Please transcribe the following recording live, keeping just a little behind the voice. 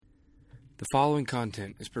The following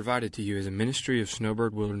content is provided to you as a ministry of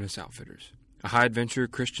Snowbird Wilderness Outfitters, a high-adventure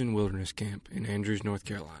Christian wilderness camp in Andrews, North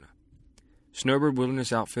Carolina. Snowbird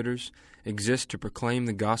Wilderness Outfitters exists to proclaim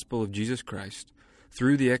the gospel of Jesus Christ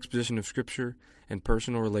through the exposition of Scripture and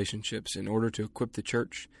personal relationships in order to equip the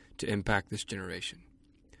church to impact this generation.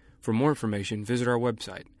 For more information, visit our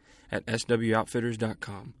website at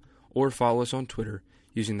swoutfitters.com or follow us on Twitter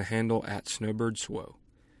using the handle @SnowbirdSwo.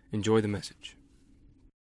 Enjoy the message.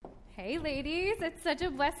 Hey ladies, it's such a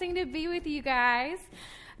blessing to be with you guys.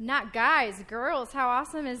 Not guys, girls. How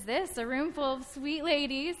awesome is this? A room full of sweet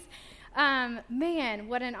ladies. Man,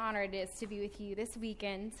 what an honor it is to be with you this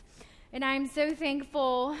weekend. And I'm so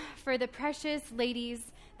thankful for the precious ladies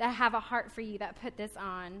that have a heart for you that put this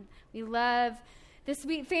on. We love the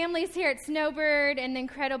sweet families here at Snowbird and the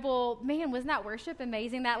incredible, man, wasn't that worship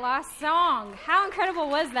amazing, that last song? How incredible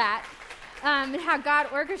was that? And how God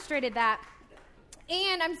orchestrated that.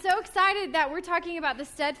 And I'm so excited that we're talking about the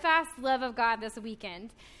steadfast love of God this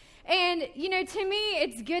weekend. And, you know, to me,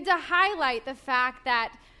 it's good to highlight the fact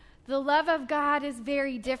that the love of God is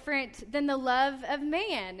very different than the love of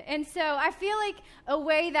man. And so I feel like a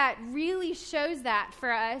way that really shows that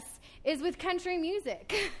for us is with country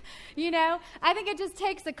music. You know, I think it just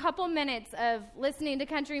takes a couple minutes of listening to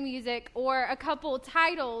country music or a couple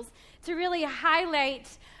titles to really highlight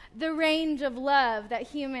the range of love that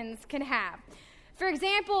humans can have. For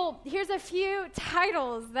example, here's a few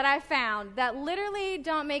titles that I found that literally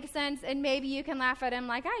don't make sense, and maybe you can laugh at them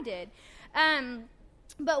like I did.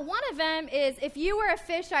 But one of them is, if you were a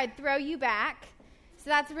fish, I'd throw you back.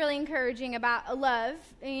 So that's really encouraging about a love,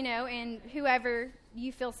 you know, and whoever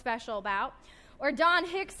you feel special about. Or Don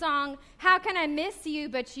Hicks' song, How Can I Miss You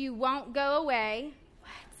But You Won't Go Away?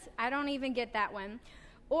 What? I don't even get that one.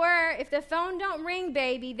 Or, If the Phone Don't Ring,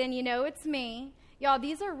 Baby, Then You Know It's Me. Y'all,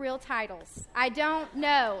 these are real titles. I don't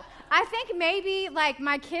know. I think maybe, like,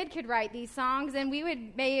 my kid could write these songs and we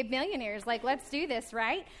would be millionaires. Like, let's do this,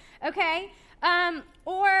 right? Okay.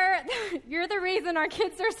 Or, You're the Reason Our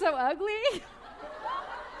Kids Are So Ugly.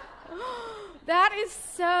 That is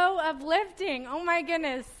so uplifting. Oh, my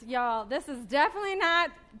goodness, y'all. This is definitely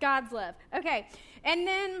not God's love. Okay. And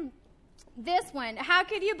then this one. How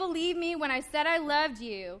could you believe me when I said I loved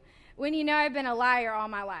you when you know I've been a liar all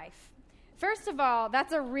my life? First of all,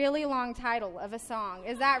 that's a really long title of a song.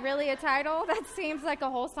 Is that really a title? That seems like a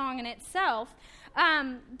whole song in itself.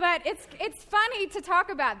 But it's funny to talk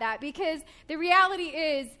about that because the reality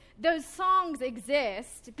is those songs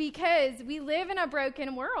exist because we live in a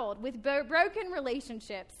broken world with broken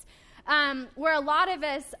relationships where a lot of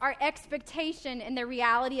us, our expectation and the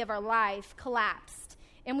reality of our life collapsed.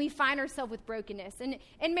 And we find ourselves with brokenness.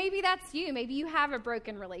 And maybe that's you. Maybe you have a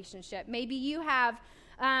broken relationship. Maybe you have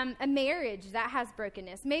a marriage that has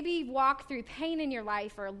brokenness. Maybe you've walked through pain in your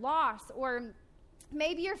life or loss, or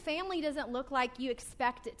maybe your family doesn't look like you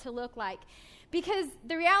expect it to look like. Because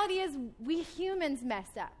the reality is we humans mess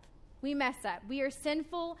up. We mess up. We are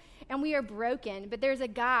sinful and we are broken, but there's a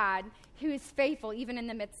God who is faithful even in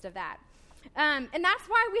the midst of that. And that's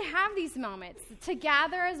why we have these moments to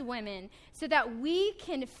gather as women so that we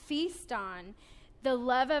can feast on the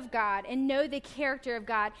love of God and know the character of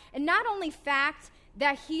God. And not only fact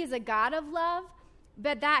that he is a God of love,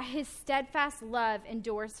 but that his steadfast love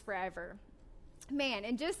endures forever. Man,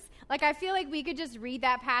 and just, like, I feel like we could just read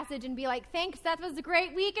that passage and be like, thanks, that was a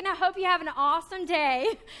great week, and I hope you have an awesome day,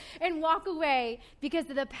 and walk away because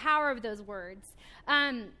of the power of those words.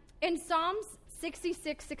 In Psalms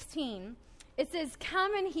 66:16, it says,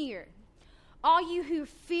 Come and hear, all you who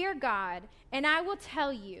fear God, and I will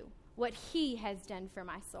tell you what he has done for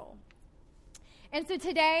my soul. And so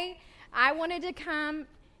today, I wanted to come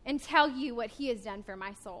and tell you what he has done for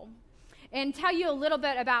my soul and tell you a little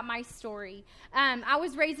bit about my story. I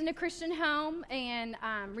was raised in a Christian home and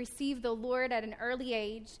received the Lord at an early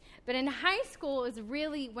age. But in high school is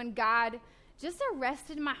really when God just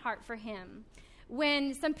arrested my heart for him.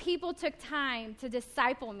 When some people took time to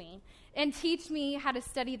disciple me and teach me how to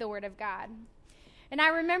study the Word of God. And I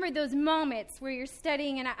remember those moments where you're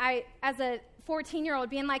studying, and I, as a 14-year-old,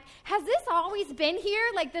 being like, has this always been here?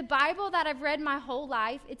 Like the Bible that I've read my whole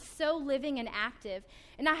life, it's so living and active.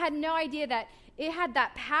 And I had no idea that it had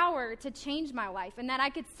that power to change my life and that I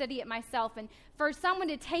could study it myself. And for someone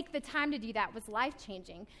to take the time to do that was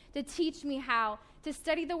life-changing, to teach me how to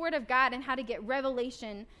study the Word of God and how to get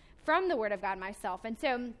revelation from the Word of God myself. And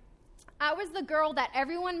so I was the girl that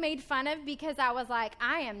everyone made fun of because I was like,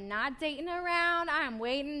 I am not dating around. I am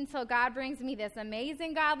waiting until God brings me this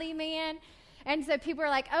amazing godly man. And so people are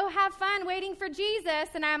like, oh, have fun waiting for Jesus.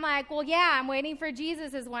 And I'm like, well, yeah, I'm waiting for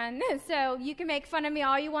Jesus as one. So you can make fun of me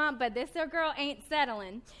all you want, but this little girl ain't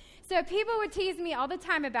settling. So people would tease me all the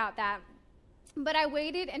time about that. But I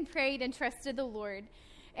waited and prayed and trusted the Lord.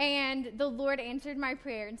 And the Lord answered my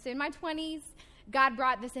prayer. And so in my 20s, God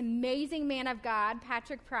brought this amazing man of God,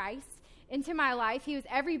 Patrick Price, into my life. He was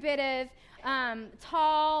every bit of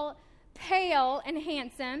tall, pale, and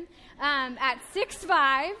handsome at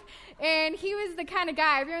 6'5". And he was the kind of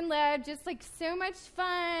guy everyone loved, just like so much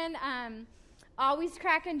fun, always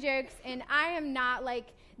cracking jokes. And I am not like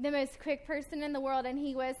the most quick person in the world, and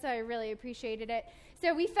he was, so I really appreciated it.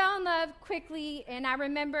 So we fell in love quickly, and I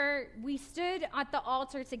remember we stood at the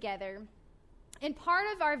altar together. And part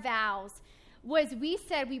of our vows was we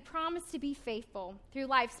said we promised to be faithful through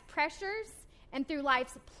life's pressures and through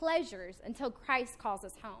life's pleasures until Christ calls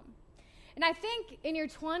us home. And I think in your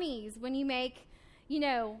 20s, when you make,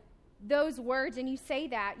 those words and you say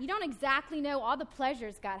that, you don't exactly know all the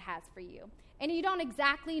pleasures God has for you. And you don't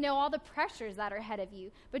exactly know all the pressures that are ahead of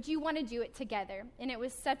you, but you want to do it together. And it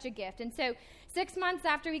was such a gift. And so 6 months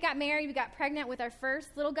after we got married, we got pregnant with our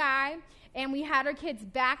first little guy, and we had our kids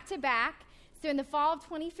back to back. So in the fall of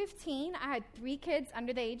 2015, I had 3 kids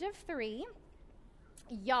under the age of 3.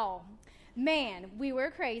 Y'all, man, we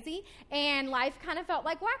were crazy, and life kind of felt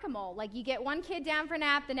like whack-a-mole. Like you get one kid down for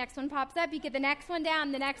nap, the next one pops up, you get the next one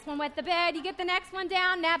down, the next one wet the bed, you get the next one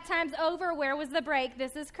down, nap time's over, where was the break?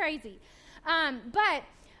 This is crazy. But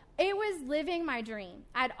it was living my dream.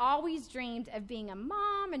 I'd always dreamed of being a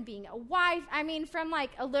mom and being a wife. I mean, from like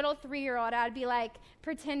a little 3-year-old, I'd be like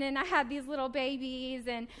pretending I had these little babies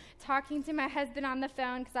and talking to my husband on the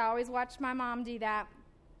phone because I always watched my mom do that.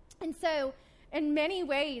 And so in many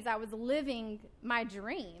ways, I was living my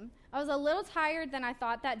dream. I was a little tired than I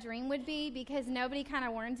thought that dream would be because nobody kind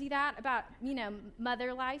of warns you that about,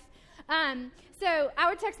 mother life. So I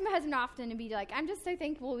would text my husband often and be like, I'm just so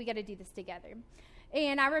thankful we got to do this together.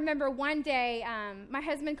 And I remember one day, my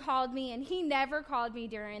husband called me, and he never called me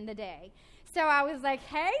during the day. So I was like,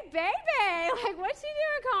 hey, baby, like, what you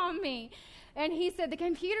doing calling me? And he said the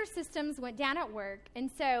computer systems went down at work, and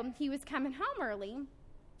so he was coming home early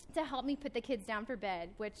to help me put the kids down for bed,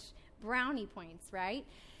 which brownie points, right?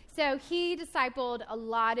 So he discipled a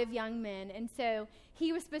lot of young men, and so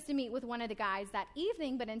he was supposed to meet with one of the guys that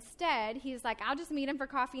evening, but instead he was like, I'll just meet him for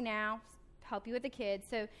coffee now, help you with the kids.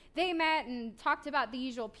 So they met and talked about the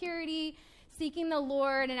usual purity, seeking the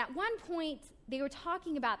Lord, and at one point they were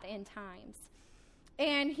talking about the end times.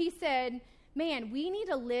 And he said, man, we need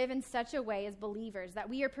to live in such a way as believers that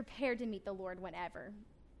we are prepared to meet the Lord whenever.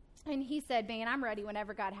 And he said, man, I'm ready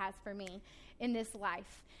whenever God has for me in this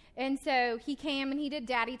life. And so he came and he did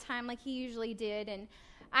daddy time like he usually did. And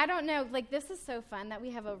I don't know, like, this is so fun that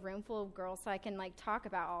we have a room full of girls so I can, like, talk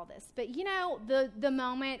about all this. But, the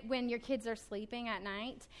moment when your kids are sleeping at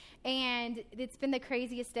night and it's been the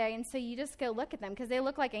craziest day, and so you just go look at them because they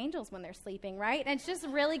look like angels when they're sleeping, right? And it's just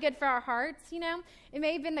really good for our hearts, It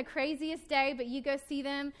may have been the craziest day, but you go see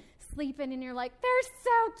them sleeping and you're like, they're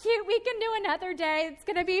so cute. We can do another day. It's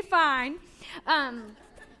going to be fine.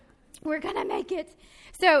 We're going to make it.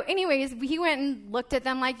 So anyways, he went and looked at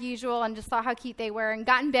them like usual and just saw how cute they were and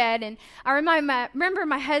got in bed. And I remember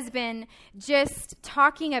my husband just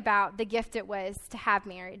talking about the gift it was to have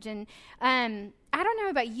marriage. And I don't know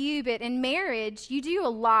about you, but in marriage, you do a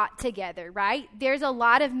lot together, right? There's a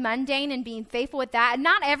lot of mundane and being faithful with that. And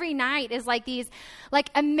not every night is like these like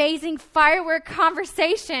amazing firework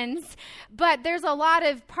conversations, but there's a lot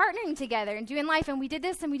of partnering together and doing life. And we did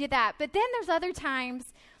this and we did that. But then there's other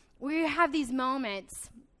times where you have these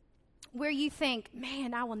moments where you think,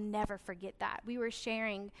 man, I will never forget that. We were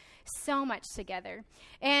sharing so much together.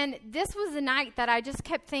 And this was a night that I just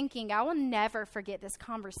kept thinking, I will never forget this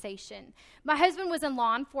conversation. My husband was in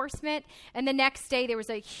law enforcement, and the next day there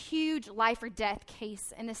was a huge life or death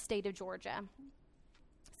case in the state of Georgia.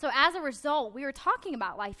 So as a result, we were talking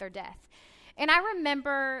about life or death. And I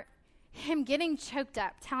remember him getting choked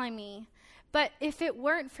up, telling me, but if it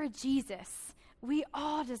weren't for Jesus, we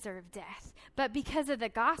all deserve death, but because of the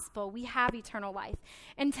gospel, we have eternal life.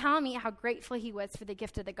 And telling me how grateful he was for the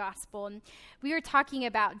gift of the gospel. And we were talking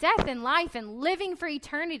about death and life and living for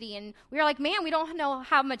eternity. And we were like, man, we don't know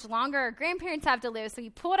how much longer our grandparents have to live. So we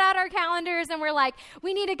pulled out our calendars and we're like,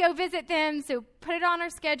 we need to go visit them. So put it on our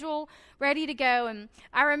schedule, ready to go. And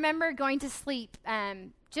I remember going to sleep,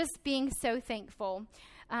 just being so thankful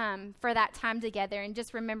for that time together and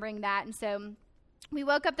just remembering that. And so we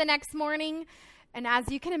woke up the next morning And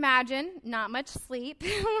as you can imagine, not much sleep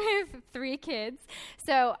with 3 kids.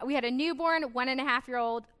 So we had a newborn,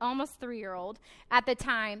 1.5-year-old, almost 3-year-old at the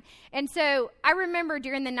time. And so I remember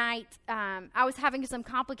during the night, I was having some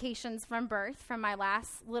complications from birth from my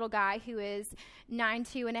last little guy who is 9,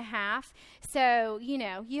 2.5. So,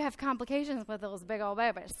 you have complications with those big old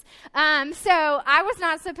babies. So I was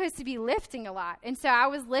not supposed to be lifting a lot. And so I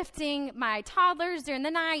was lifting my toddlers during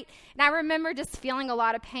the night. And I remember just feeling a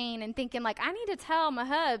lot of pain and thinking, I need to tell my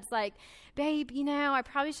hubs, babe, I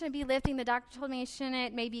probably shouldn't be lifting. The doctor told me I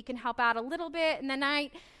shouldn't. Maybe you can help out a little bit in the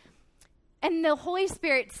night. And the Holy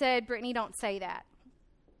Spirit said, Brittany, don't say that.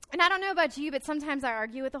 And I don't know about you, but sometimes I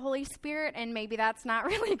argue with the Holy Spirit, and maybe that's not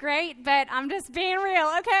really great, but I'm just being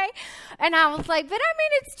real, okay? And I was like, but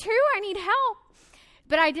it's true. I need help.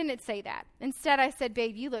 But I didn't say that. Instead, I said,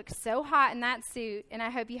 babe, you look so hot in that suit, and I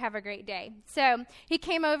hope you have a great day. So he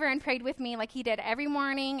came over and prayed with me like he did every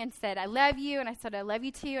morning and said, I love you. And I said, I love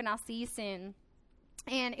you too, and I'll see you soon.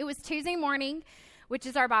 And it was Tuesday morning, which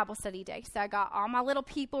is our Bible study day. So I got all my little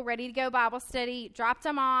people ready to go Bible study, dropped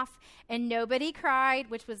them off, and nobody cried,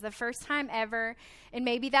 which was the first time ever. And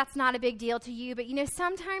maybe that's not a big deal to you, but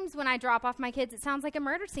sometimes when I drop off my kids, it sounds like a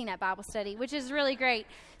murder scene at Bible study, which is really great.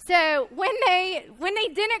 So when they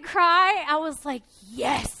didn't cry, I was like,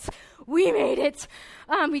 yes, we made it.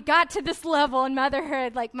 We got to this level in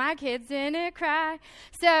motherhood, my kids didn't cry.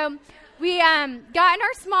 So we got in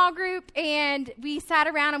our small group, and we sat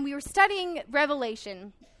around, and we were studying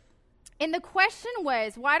Revelation. And the question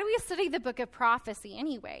was, why do we study the book of prophecy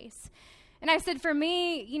anyways? And I said, for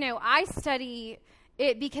me, I study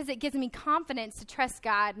it because it gives me confidence to trust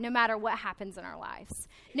God no matter what happens in our lives,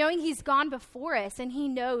 knowing he's gone before us, and he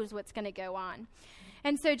knows what's going to go on.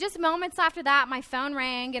 And so just moments after that, my phone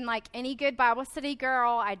rang, and like any good Bible study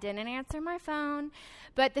girl, I didn't answer my phone.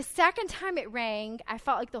 But the second time it rang, I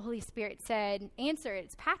felt like the Holy Spirit said, answer it,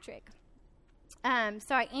 it's Patrick.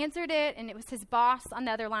 So I answered it, and it was his boss on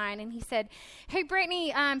the other line, and he said, hey,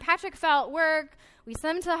 Brittany, Patrick fell at work. We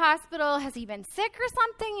sent him to the hospital. Has he been sick or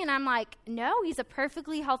something? And I'm like, no, he's a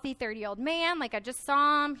perfectly healthy 30-year-old man. I just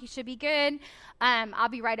saw him. He should be good. I'll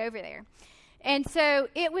be right over there. And so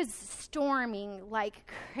it was storming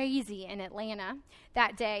like crazy in Atlanta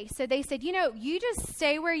that day. So they said, you just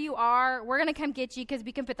stay where you are. We're going to come get you because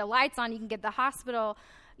we can put the lights on. You can get to the hospital,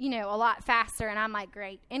 a lot faster. And I'm like,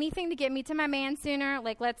 great. Anything to get me to my man sooner.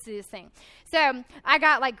 Let's do this thing. So I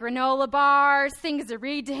got granola bars, things to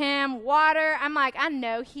read to him, water. I'm like, I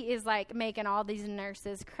know he is making all these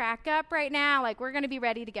nurses crack up right now. We're going to be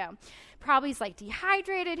ready to go. Probably he's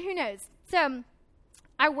dehydrated. Who knows? So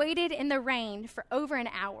I waited in the rain for over an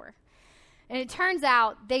hour. And it turns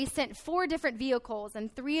out they sent 4 different vehicles,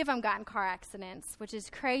 and 3 of them got in car accidents, which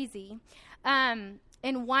is crazy. And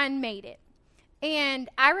 1 made it. And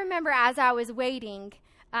I remember as I was waiting,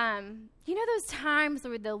 those times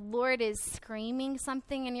where the Lord is screaming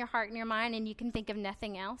something in your heart and your mind and you can think of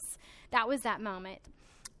nothing else? That was that moment.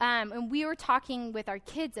 And we were talking with our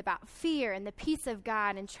kids about fear and the peace of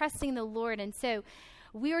God and trusting the Lord. And so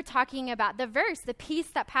we were talking about the verse, the peace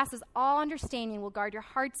that passes all understanding will guard your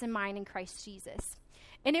hearts and mind in Christ Jesus.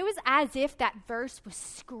 And it was as if that verse was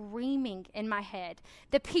screaming in my head.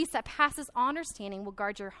 The peace that passes all understanding will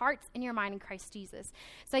guard your hearts and your mind in Christ Jesus.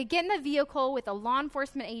 So I get in the vehicle with the law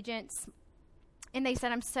enforcement agents, and they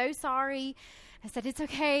said, I'm so sorry. I said, it's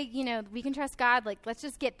okay. We can trust God. Let's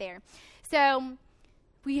just get there. So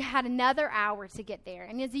we had another hour to get there.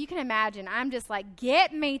 And as you can imagine, I'm just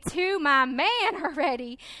get me to my man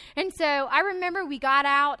already. And so I remember we got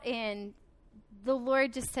out, and the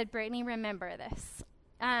Lord just said, Brittany, remember this.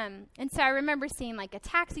 And so I remember seeing a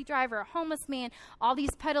taxi driver, a homeless man, all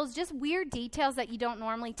these puddles, just weird details that you don't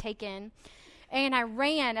normally take in. And I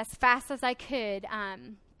ran as fast as I could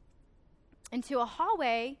into a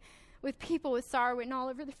hallway with people with sorrow written all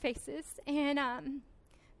over their faces. And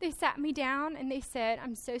they sat me down, and they said,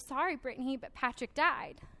 I'm so sorry, Brittany, but Patrick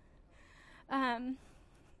died.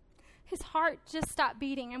 His heart just stopped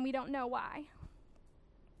beating, and we don't know why.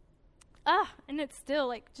 And it's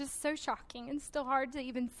still just so shocking and still hard to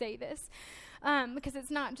even say this because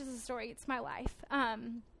it's not just a story, it's my life.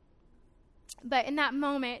 But in that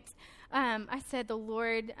moment, I said, the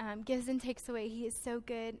Lord gives and takes away. He is so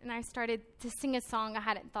good. And I started to sing a song I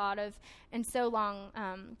hadn't thought of in so long.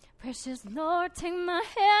 Precious Lord, take my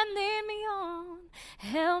hand, lead me on,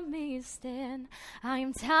 help me stand. I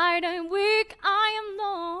am tired, I am weak, I am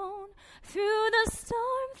lone. Through the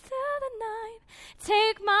storm, through the night,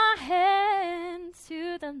 take my hand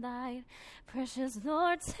to the light. Precious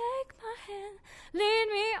Lord, take my hand, lead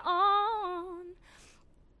me on.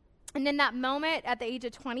 And in that moment, at the age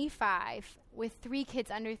of 25, with 3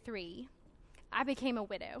 kids under 3, I became a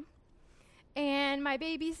widow. And my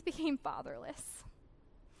babies became fatherless.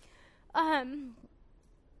 And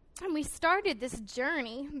we started this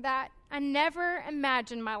journey that I never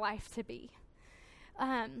imagined my life to be.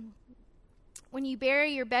 When you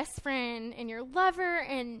bury your best friend and your lover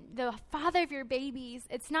and the father of your babies,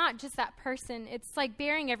 it's not just that person. It's like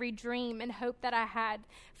burying every dream and hope that I had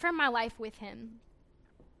from my life with him.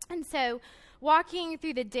 And so walking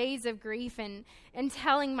through the days of grief and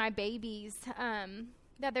telling my babies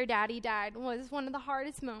that their daddy died was one of the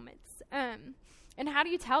hardest moments. And how do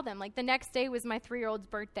you tell them? Like, the next day was my 3-year-old's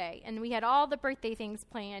birthday, and we had all the birthday things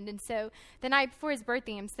planned. And so the night before his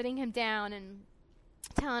birthday, I'm sitting him down and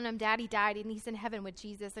telling him daddy died, and he's in heaven with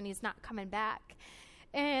Jesus, and he's not coming back.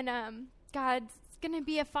 And God's going to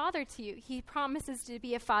be a father to you. He promises to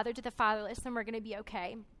be a father to the fatherless, and we're going to be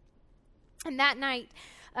okay. And that night,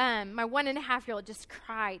 my 1.5-year-old just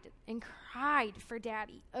cried and cried for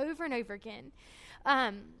daddy over and over again.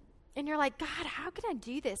 And you're like, God, how can I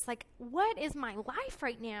do this? Like, what is my life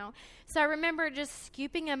right now? So I remember just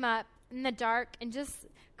scooping him up in the dark and just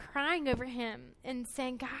crying over him and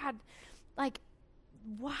saying, God, like,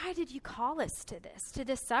 why did you call us to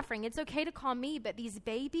this suffering? It's okay to call me, but these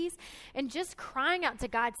babies, and just crying out to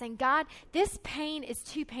God, saying, God, this pain is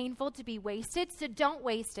too painful to be wasted, so don't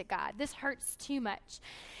waste it, God. This hurts too much.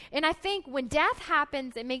 And I think when death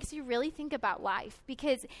happens, it makes you really think about life,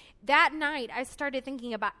 because that night I started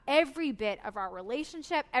thinking about every bit of our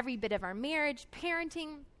relationship, every bit of our marriage,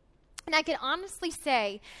 parenting, and I can honestly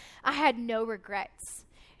say I had no regrets.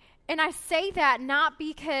 And I say that not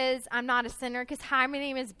because I'm not a sinner, because hi, my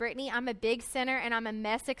name is Brittany. I'm a big sinner, and I'm a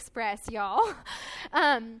mess express, y'all.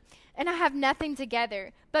 And I have nothing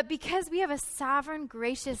together. But because we have a sovereign,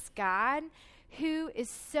 gracious God who is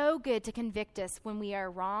so good to convict us when we are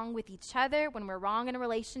wrong with each other, when we're wrong in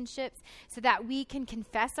relationships, so that we can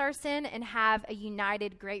confess our sin and have a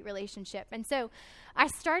united, great relationship. And so I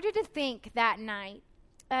started to think that night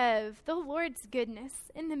of the Lord's goodness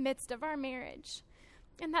in the midst of our marriage,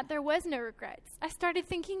 and that there was no regrets. I started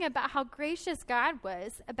thinking about how gracious God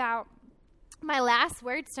was about my last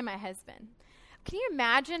words to my husband. Can you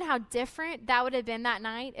imagine how different that would have been that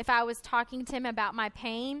night if I was talking to him about my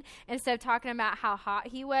pain instead of talking about how hot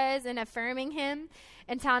he was and affirming him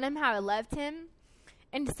and telling him how I loved him?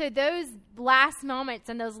 And so those last moments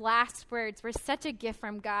and those last words were such a gift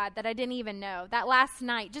from God that I didn't even know. That last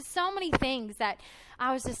night, just so many things that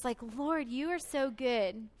I was just like, Lord, you are so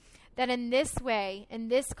good that in this way, in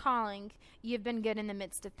this calling, you've been good in the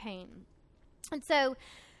midst of pain. And so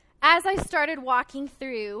as I started walking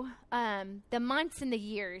through the months and the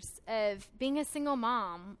years of being a single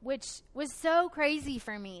mom, which was so crazy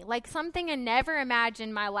for me, like something I never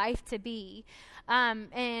imagined my life to be,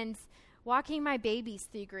 and walking my babies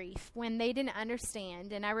through grief when they didn't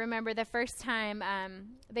understand. And I remember the first time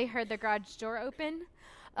they heard the garage door open,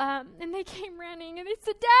 and they came running, and they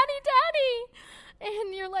said, Daddy, Daddy!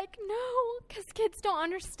 And you're like, no, because kids don't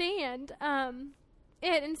understand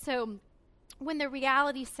it. And so when the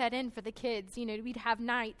reality set in for the kids, you know, we'd have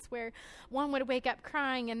nights where one would wake up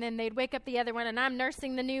crying, and then they'd wake up the other one, and I'm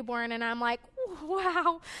nursing the newborn, and I'm like,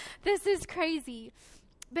 wow, this is crazy.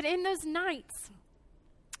 But in those nights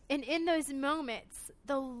and in those moments,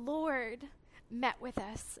 the Lord met with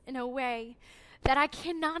us in a way that I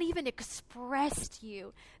cannot even express to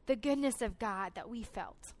you the goodness of God that we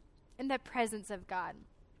felt in the presence of God,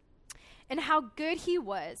 and how good he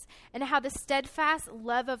was, and how the steadfast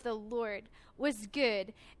love of the Lord was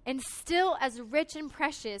good and still as rich and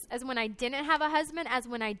precious as when I didn't have a husband, as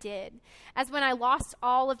when I did, as when I lost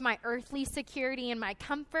all of my earthly security and my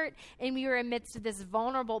comfort, and we were amidst this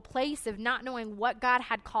vulnerable place of not knowing what God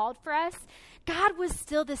had called for us. God was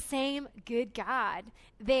still the same good God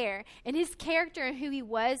there, and his character and who he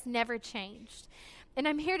was never changed. And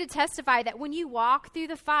I'm here to testify that when you walk through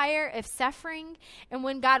the fire of suffering, and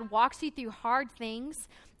when God walks you through hard things,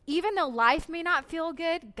 even though life may not feel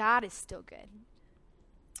good, God is still good.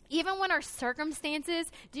 Even when our circumstances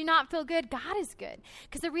do not feel good, God is good.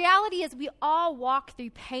 Because the reality is we all walk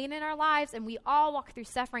through pain in our lives, and we all walk through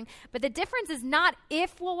suffering. But the difference is not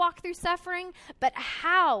if we'll walk through suffering, but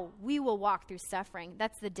how we will walk through suffering.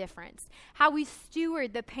 That's the difference. How we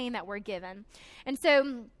steward the pain that we're given. And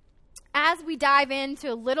so as we dive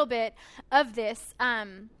into a little bit of this,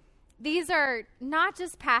 these are not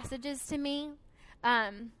just passages to me.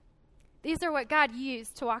 These are what God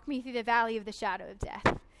used to walk me through the valley of the shadow of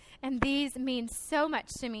death. And these mean so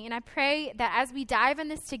much to me. And I pray that as we dive in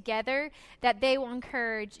this together, that they will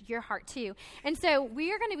encourage your heart too. And so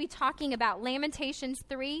we are going to be talking about Lamentations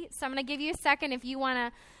 3. So I'm going to give you a second if you want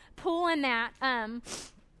to pull in that.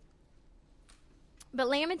 But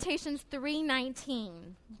Lamentations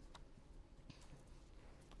 3:19.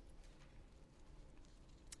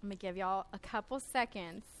 I'm going to give y'all a couple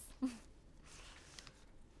seconds.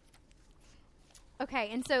 Okay,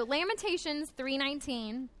 and so Lamentations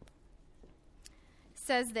 3:19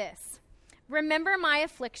 says this. Remember my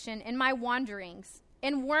affliction and my wanderings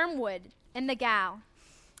in wormwood and the gal.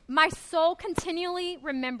 My soul continually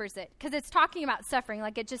remembers it. Because it's talking about suffering,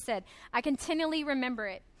 like it just said. I continually remember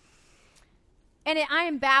it. And I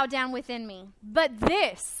am bowed down within me. But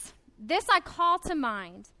this I call to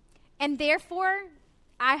mind, and therefore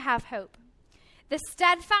I have hope. The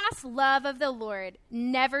steadfast love of the Lord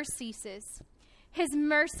never ceases. His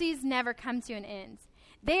mercies never come to an end.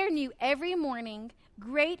 They are new every morning.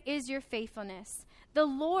 Great is your faithfulness. The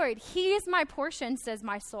Lord, he is my portion, says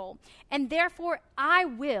my soul, and therefore I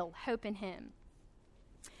will hope in him.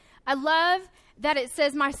 I love that it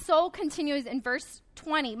says my soul continues in verse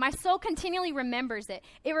 20. My soul continually remembers it.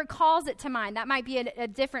 It recalls it to mind. That might be a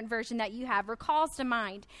different version that you have. Recalls to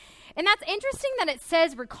mind. And that's interesting that it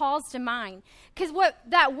says recalls to mind. Because what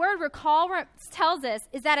that word recall tells us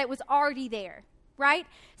is that it was already there, right?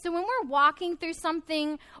 So when we're walking through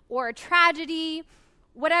something or a tragedy,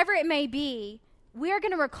 whatever it may be, we are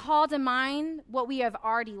going to recall to mind what we have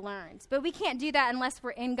already learned. But we can't do that unless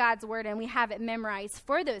we're in God's word and we have it memorized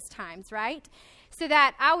for those times, right? So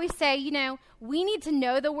that I always say, we need to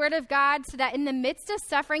know the word of God so that in the midst of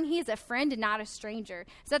suffering, he is a friend and not a stranger.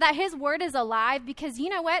 So that his word is alive, because you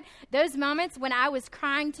know what? Those moments when I was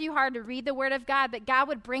crying too hard to read the word of God, but God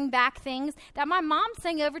would bring back things that my mom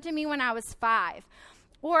sang over to me when I was 5.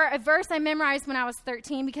 Or a verse I memorized when I was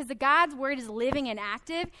 13, because the God's word is living and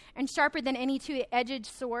active and sharper than any two-edged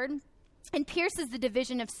sword and pierces the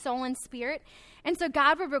division of soul and spirit. And so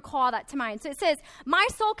God would recall that to mind. So it says, my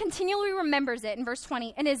soul continually remembers it in verse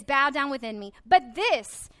 20 and is bowed down within me. But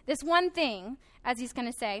this one thing, as he's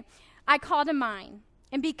going to say, I call to mind.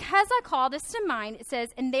 And because I call this to mind, it says,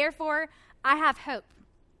 and therefore I have hope.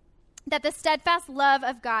 That the steadfast love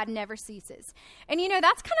of God never ceases. And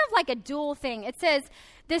that's kind of like a dual thing. It says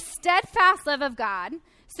the steadfast love of God.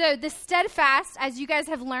 So the steadfast, as you guys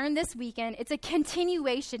have learned this weekend, it's a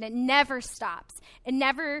continuation. It never stops. It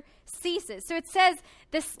never ceases. So it says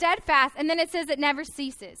the steadfast, and then it says it never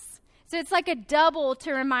ceases. So it's like a double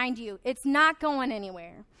to remind you it's not going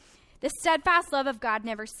anywhere. The steadfast love of God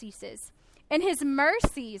never ceases. And his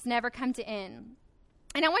mercies never come to end.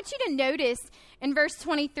 And I want you to notice in verse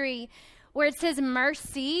 23 where it says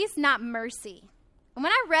mercies, not mercy. And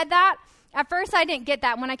when I read that, at first I didn't get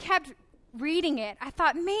that. When I kept reading it, I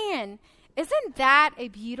thought, man, isn't that a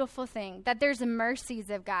beautiful thing? That there's mercies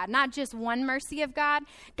of God, not just one mercy of God.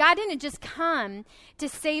 God didn't just come to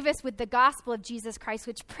save us with the gospel of Jesus Christ,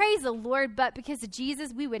 which praise the Lord, but because of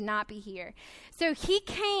Jesus, we would not be here. So he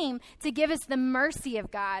came to give us the mercy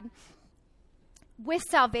of God with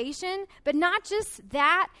salvation, but not just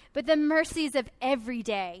that, but the mercies of every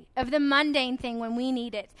day, of the mundane thing when we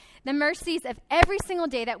need it. The mercies of every single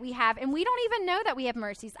day that we have, and we don't even know that we have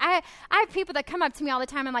mercies. I have people that come up to me all the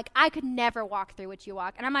time, and like, I could never walk through what you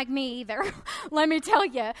walk. And I'm like, me either, let me tell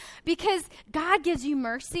you. Because God gives you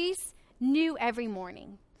mercies new every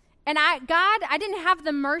morning. And I didn't have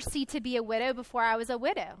the mercy to be a widow before I was a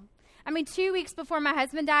widow. 2 weeks before my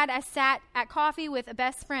husband died, I sat at coffee with a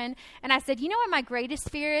best friend, and I said, you know what my greatest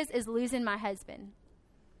fear is losing my husband.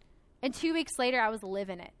 And 2 weeks later, I was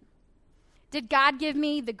living it. Did God give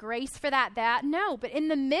me the grace for that? No, but in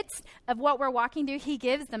the midst of what we're walking through, he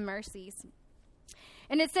gives the mercies.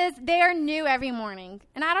 And it says they are new every morning.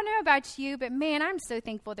 And I don't know about you, but man, I'm so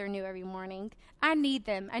thankful they're new every morning. I need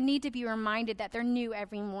them. I need to be reminded that they're new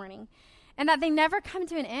every morning and that they never come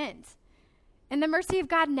to an end. And the mercy of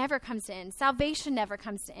God never comes to end. Salvation never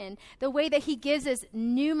comes to end. The way that he gives us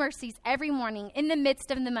new mercies every morning in the midst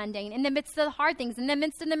of the mundane, in the midst of the hard things, in the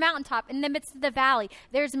midst of the mountaintop, in the midst of the valley.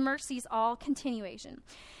 There's mercies all continuation.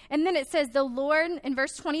 And then it says, the Lord, in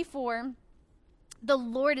verse 24, the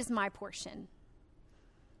Lord is my portion,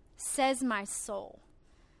 says my soul.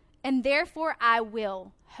 And therefore I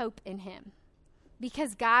will hope in him.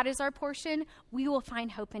 Because God is our portion, we will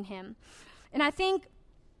find hope in him. And I think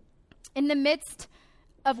in the midst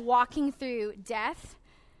of walking through death,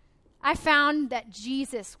 I found that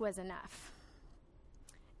Jesus was enough.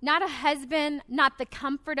 Not a husband, not the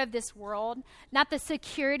comfort of this world, not the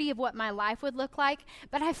security of what my life would look like,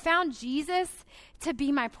 but I found Jesus to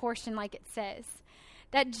be my portion, like it says.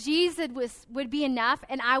 That Jesus would be enough,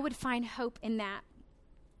 and I would find hope in that.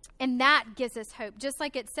 And that gives us hope, just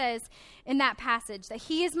like it says in that passage, that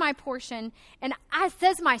he is my portion, and it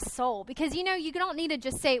says my soul. Because, you don't need to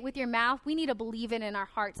just say it with your mouth. We need to believe it in our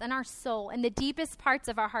hearts and our soul, in the deepest parts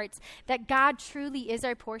of our hearts, that God truly is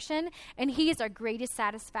our portion, and he is our greatest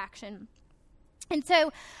satisfaction. And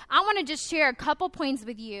so I want to just share a couple points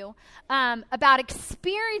with you about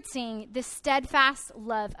experiencing the steadfast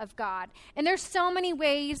love of God. And there's so many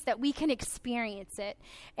ways that we can experience it.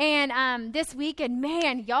 And this weekend,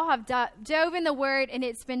 man, y'all have dove in the Word, and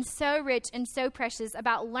it's been so rich and so precious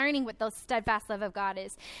about learning what the steadfast love of God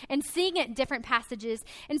is and seeing it in different passages.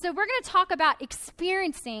 And so we're going to talk about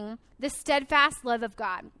experiencing the steadfast love of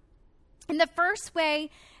God. And the first way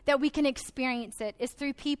that we can experience it is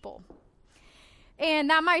through people.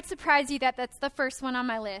 And that might surprise you that that's the first one on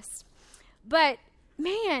my list. But,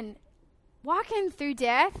 man, walking through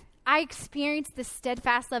death, I experienced the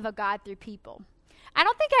steadfast love of God through people. I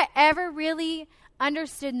don't think I ever really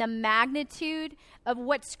understood the magnitude of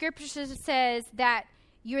what Scripture says that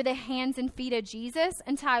you're the hands and feet of Jesus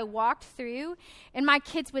until I walked through. And my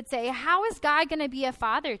kids would say, how is God going to be a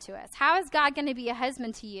father to us? How is God going to be a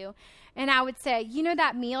husband to you? And I would say,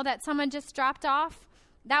 that meal that someone just dropped off?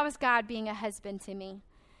 That was God being a husband to me.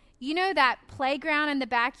 That playground in the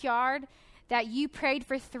backyard that you prayed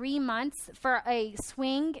for 3 months for a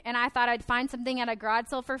swing, and I thought I'd find something at a garage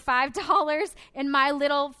sale for $5 in my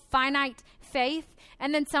little finite faith,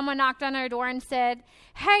 and then someone knocked on our door and said,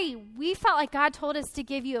 hey, we felt like God told us to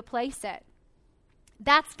give you a play set.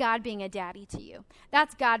 That's God being a daddy to you.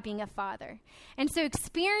 That's God being a father. And so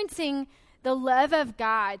experiencing the love of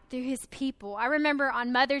God through his people. I remember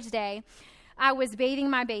on Mother's Day, I was bathing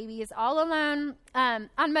my babies all alone on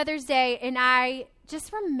Mother's Day, and I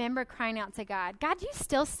just remember crying out to God, God, do you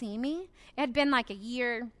still see me? It had been like a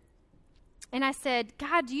year, and I said,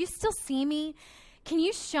 God, do you still see me? Can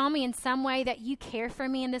you show me in some way that you care for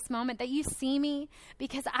me in this moment, that you see me?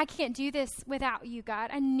 Because I can't do this without you,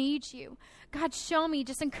 God. I need you. God, show me,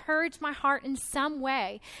 just encourage my heart in some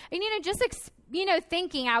way. And,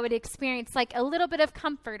 thinking I would experience like a little bit of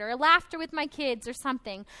comfort or laughter with my kids or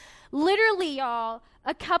something. Literally, y'all,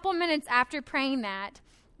 a couple minutes after praying that,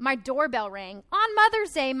 my doorbell rang on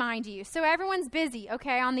Mother's Day, mind you. So everyone's busy,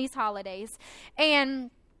 okay, on these holidays.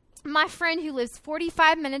 And my friend who lives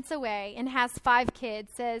 45 minutes away and has 5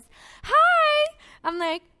 kids says, hi. I'm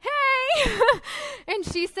like, hey. And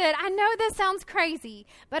she said, I know this sounds crazy,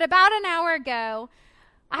 but about an hour ago,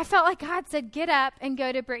 I felt like God said, get up and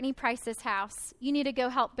go to Brittany Price's house. You need to go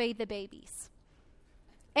help bathe the babies.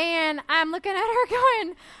 And I'm looking at her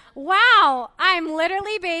going, wow, I'm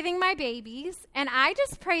literally bathing my babies. And I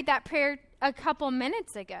just prayed that prayer a couple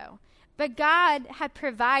minutes ago. But God had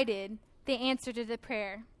provided the answer to the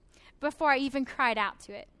prayer before I even cried out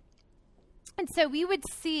to it. And so we would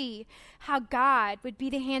see how God would be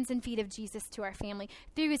the hands and feet of Jesus to our family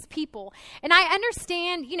through his people. And I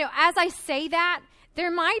understand, as I say that, there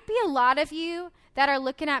might be a lot of you that are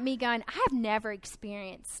looking at me going, I have never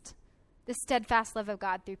experienced the steadfast love of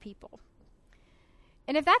God through people.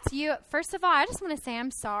 And if that's you, first of all, I just want to say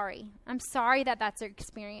I'm sorry. I'm sorry that that's your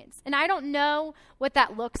experience. And I don't know what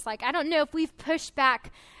that looks like. I don't know if we've pushed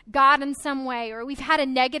back God in some way, or we've had a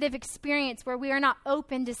negative experience where we are not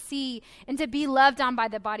open to see and to be loved on by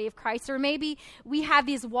the body of Christ. Or maybe we have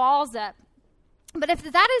these walls up. But if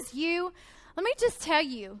that is you, let me just tell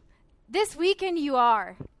you, this weekend you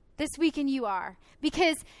are. This weekend you are.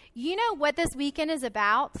 Because you know what this weekend is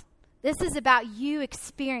about? This is about you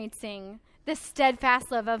experiencing the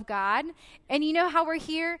steadfast love of God. And you know how we're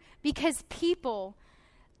here? Because people,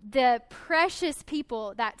 the precious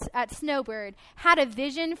people that's at Snowbird, had a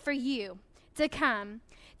vision for you to come,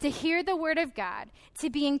 to hear the word of God, to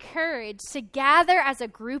be encouraged, to gather as a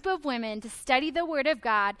group of women, to study the word of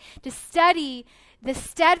God, to study the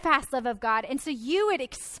steadfast love of God. And so you would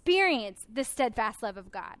experience the steadfast love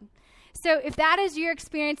of God. So if that is your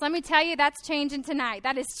experience, let me tell you, that's changing tonight.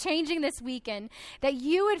 That is changing this weekend. That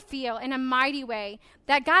you would feel in a mighty way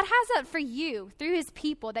that God has that for you through his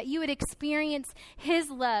people, that you would experience his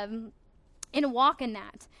love and walk in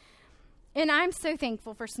that. And I'm so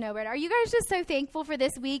thankful for Snowbird. Are you guys just so thankful for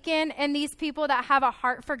this weekend and these people that have a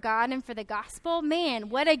heart for God and for the gospel? Man,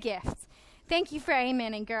 what a gift. Thank you for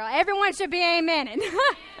amening, girl. Everyone should be amening.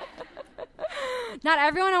 Not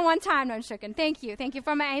everyone at one time. No, I'm joking. Thank you. Thank you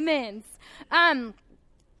for my amens. And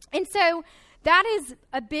so that is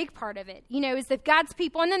a big part of it, is that God's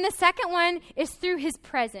people. And then the second one is through his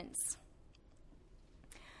presence.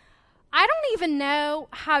 I don't even know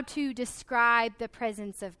how to describe the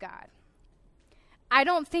presence of God. I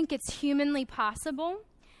don't think it's humanly possible.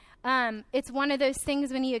 It's one of those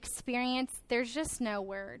things when you experience, there's just no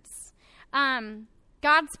words.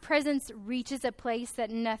 God's presence reaches a place that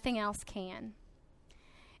nothing else can.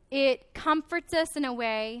 It comforts us in a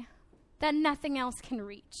way that nothing else can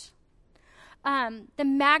reach. The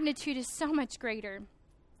magnitude is so much greater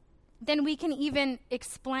than we can even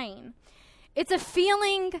explain. It's a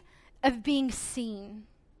feeling of being seen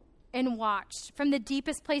and watched from the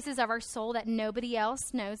deepest places of our soul that nobody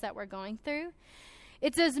else knows that we're going through.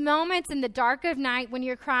 It's those moments in the dark of night when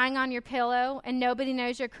you're crying on your pillow and nobody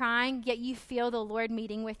knows you're crying, yet you feel the Lord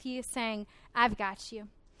meeting with you saying, I've got you.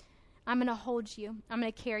 I'm going to hold you. I'm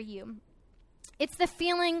going to carry you. It's the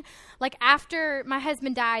feeling like after my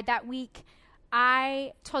husband died that week,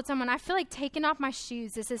 I told someone, I feel like taking off my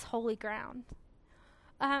shoes. This is holy ground.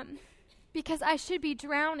 Because I should be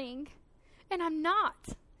drowning, and I'm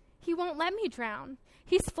not. He won't let me drown.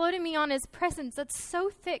 He's floating me on his presence that's so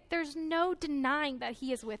thick, there's no denying that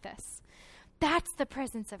he is with us. That's the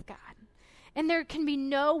presence of God. And there can be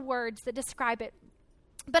no words that describe it.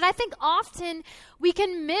 But I think often we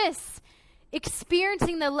can miss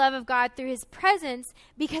experiencing the love of God through his presence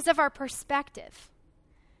because of our perspective.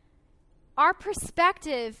 Our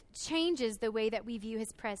perspective changes the way that we view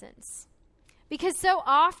his presence. Because so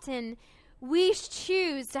often we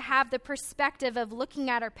choose to have the perspective of looking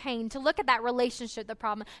at our pain, to look at that relationship, the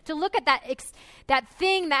problem, to look at that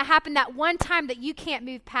thing that happened that one time that you can't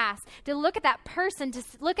move past, to look at that person, to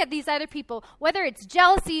look at these other people, whether it's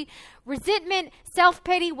jealousy, resentment,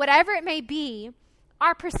 self-pity, whatever it may be.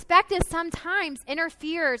 Our perspective sometimes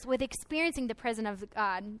interferes with experiencing the presence of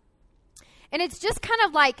God. And it's just kind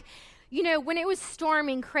of like, when it was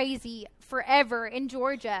storming crazy forever in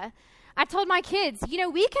Georgia, I told my kids,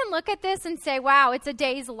 we can look at this and say, wow, it's a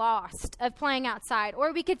day's lost of playing outside.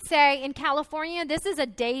 Or we could say, in California, this is a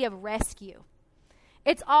day of rescue.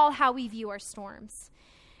 It's all how we view our storms.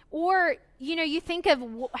 Or, you think of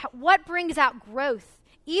what brings out growth.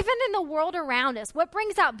 Even in the world around us, what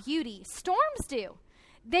brings out beauty? Storms do.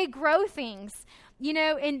 They grow things,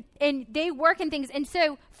 and they work in things. And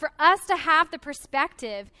so for us to have the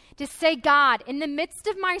perspective to say, God, in the midst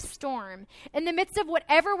of my storm, in the midst of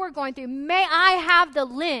whatever we're going through, may I have the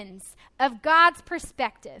lens of God's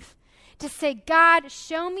perspective to say, God,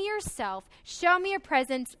 show me yourself, show me your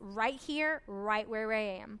presence right here, right where I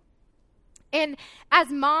am. And as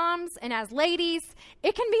moms and as ladies,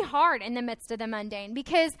 it can be hard in the midst of the mundane,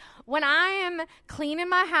 because when I am cleaning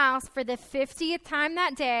my house for the 50th time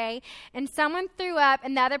that day and someone threw up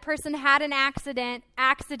and the other person had an accident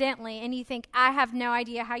accidentally, and you think, I have no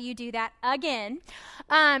idea how you do that again,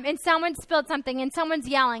 and someone spilled something and someone's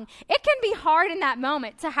yelling, it can be hard in that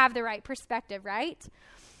moment to have the right perspective, right?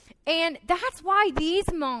 And that's why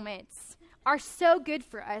these moments are so good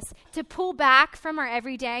for us to pull back from our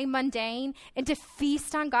everyday mundane and to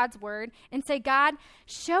feast on God's word and say, God,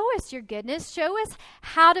 show us your goodness. Show us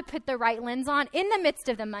how to put the right lens on in the midst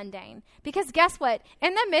of the mundane. Because guess what?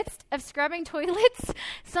 In the midst of scrubbing toilets,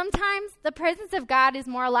 sometimes the presence of God is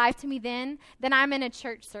more alive to me than I'm in a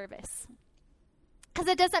church service. Because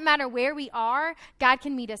it doesn't matter where we are, God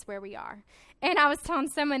can meet us where we are. And I was telling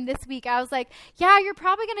someone this week, I was like, yeah, you're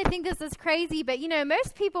probably going to think this is crazy, but,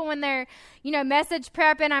 most people when they're, message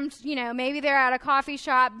prepping, maybe they're at a coffee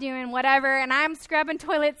shop doing whatever, and I'm scrubbing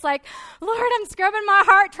toilets like, Lord, I'm scrubbing my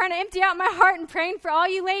heart, trying to empty out my heart and praying for all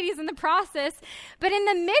you ladies in the process. But in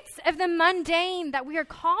the midst of the mundane that we are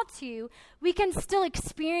called to, we can still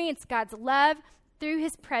experience God's love through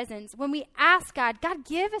his presence when we ask God,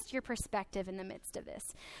 give us your perspective in the midst of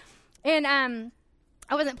this. And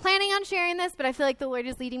I wasn't planning on sharing this, but I feel like the Lord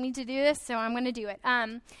is leading me to do this, so I'm going to do it.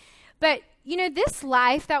 But, this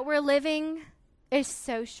life that we're living is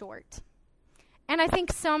so short. And I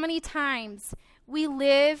think so many times we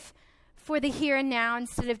live for the here and now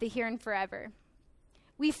instead of the here and forever.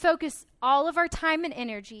 We focus all of our time and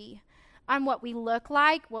energy on what we look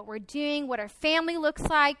like, what we're doing, what our family looks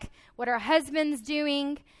like, what our husband's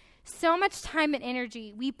doing. So much time and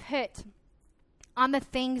energy we put on the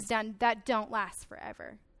things done that don't last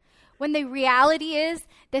forever. When the reality is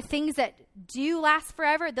the things that do last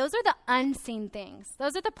forever, those are the unseen things.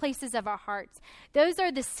 Those are the places of our hearts. Those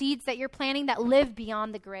are the seeds that you're planting that live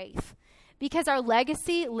beyond the grave. Because our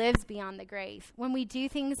legacy lives beyond the grave when we do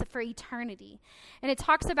things for eternity. And it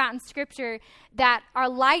talks about in Scripture that our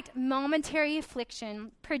light momentary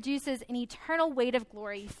affliction produces an eternal weight of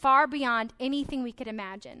glory far beyond anything we could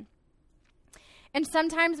imagine. And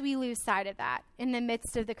sometimes we lose sight of that in the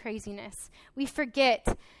midst of the craziness. We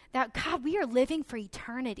forget that, God, we are living for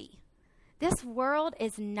eternity. This world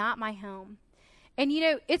is not my home. And,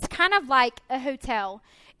 it's kind of like a hotel.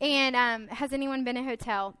 And has anyone been in a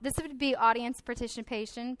hotel? This would be audience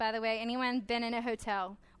participation, by the way. Anyone been in a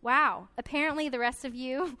hotel? Wow, apparently the rest of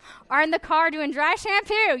you are in the car doing dry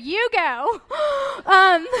shampoo. You go.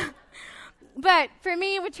 But for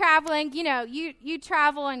me with traveling, you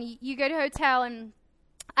travel and you go to a hotel, and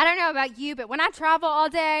I don't know about you, but when I travel all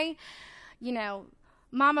day,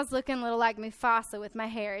 Mama's looking a little like Mufasa with my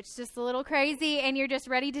hair. It's just a little crazy, and you're just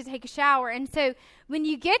ready to take a shower. And so when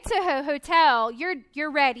you get to a hotel,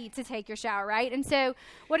 you're ready to take your shower, right? And so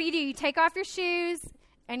what do? You take off your shoes,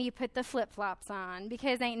 and you put the flip-flops on,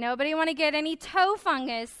 because ain't nobody want to get any toe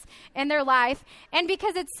fungus in their life, and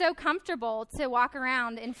because it's so comfortable to walk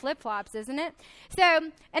around in flip-flops, isn't it? So,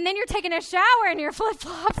 and then you're taking a shower in your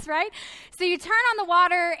flip-flops, right? So you turn on the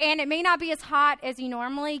water, and it may not be as hot as you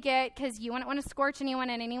normally get, because you wouldn't want to scorch anyone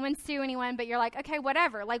and anyone sue anyone, but you're like, okay,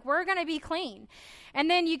 whatever. Like, we're going to be clean. And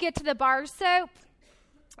then you get to the bar soap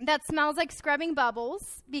that smells like scrubbing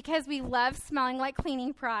bubbles, because we love smelling like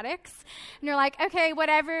cleaning products. And you're like, okay,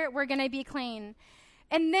 whatever, we're going to be clean.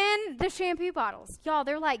 And then the shampoo bottles. Y'all,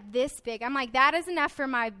 they're like this big. I'm like, that is enough for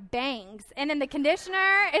my bangs. And then the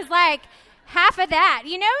conditioner is like half of that.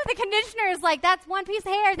 The conditioner is like, that's one piece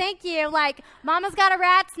of hair, thank you. Like, Mama's got a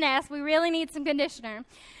rat's nest. We really need some conditioner.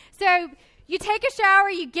 So you take a shower,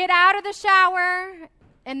 you get out of the shower,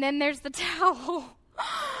 and then there's the towel.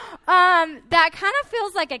 That kind of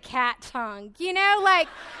feels like a cat tongue, like,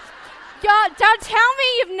 y'all, don't tell me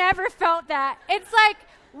you've never felt that. It's like,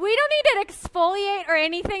 we don't need to exfoliate or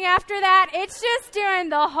anything after that. It's just doing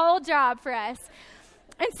the whole job for us.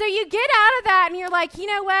 And so you get out of that, and you're like, you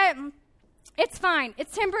know what? It's fine.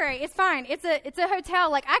 It's temporary. It's fine. It's a hotel.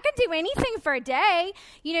 Like, I could do anything for a day.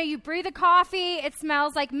 You brew the coffee. It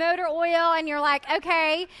smells like motor oil, and you're like,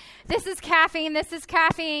 okay, this is caffeine. This is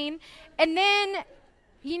caffeine. And then,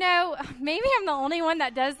 maybe I'm the only one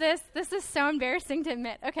that does this. This is so embarrassing to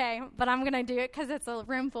admit. Okay, but I'm going to do it because it's a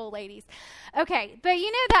room full of ladies. Okay, but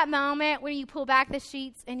that moment when you pull back the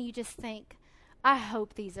sheets and you just think, I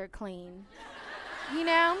hope these are clean.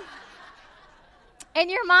 And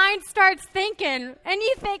your mind starts thinking, and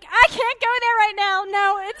you think, I can't go there right now.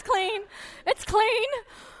 No, it's clean. It's clean.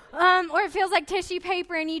 Or it feels like tissue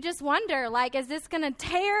paper, and you just wonder, like, is this going to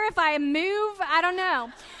tear if I move? I don't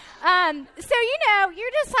know. So,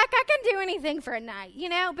 you're just like, I can do anything for a night,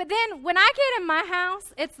 But then when I get in my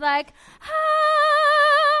house, it's like,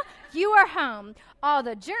 you are home. All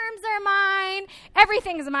the germs are mine.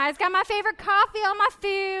 Everything's mine. It's got my favorite coffee on my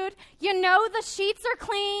food. The sheets are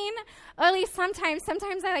clean. Or at least sometimes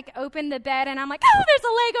I open the bed and I'm like, oh, there's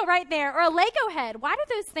a Lego right there. Or a Lego head. Why do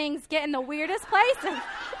those things get in the weirdest places?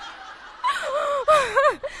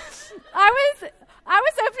 I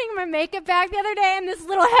was opening my makeup bag the other day, and this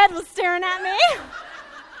little head was staring at me.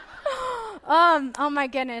 Oh my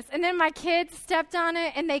goodness. And then my kids stepped on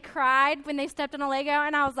it, and they cried when they stepped on a Lego,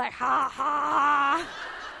 and I was like, ha ha.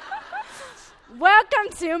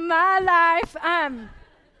 Welcome to my life.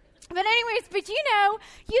 But anyways, you go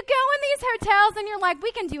in these hotels, and you're like,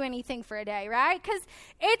 we can do anything for a day, right? Because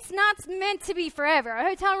it's not meant to be forever. A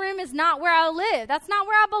hotel room is not where I live. That's not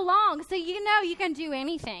where I belong. So you can do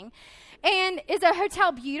anything. And is a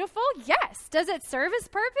hotel beautiful? Yes. Does it serve its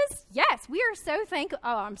purpose? Yes. We are so thankful.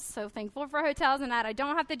 Oh, I'm so thankful for hotels and that I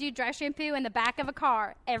don't have to do dry shampoo in the back of a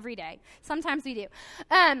car every day. Sometimes we do.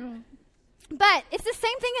 But it's the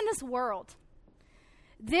same thing in this world.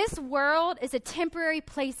 This world is a temporary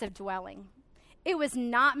place of dwelling. It was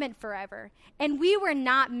not meant forever. And we were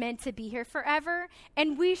not meant to be here forever.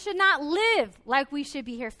 And we should not live like we should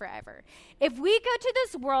be here forever. If we go to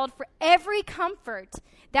this world for every comfort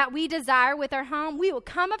that we desire with our home, we will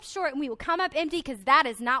come up short and we will come up empty, because that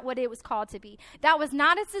is not what it was called to be. That was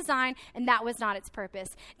not its design, and that was not its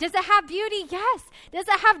purpose. Does it have beauty? Yes. Does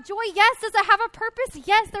it have joy? Yes. Does it have a purpose?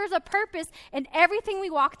 Yes, there's a purpose in everything we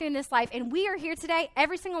walk through in this life. And we are here today.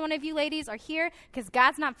 Every single one of you ladies are here because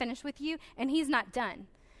God's not finished with you, and he's not done.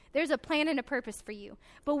 There's a plan and a purpose for you.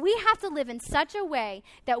 But we have to live in such a way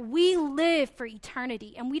that we live for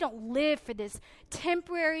eternity, and we don't live for this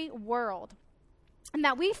temporary world. And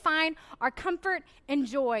that we find our comfort and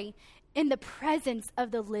joy in the presence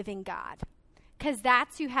of the living God. Because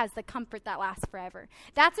that's who has the comfort that lasts forever.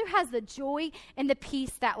 That's who has the joy and the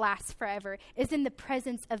peace that lasts forever, is in the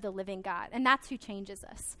presence of the living God. And that's who changes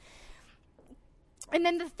us. And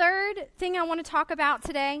then the third thing I want to talk about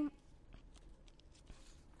today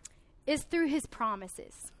is through his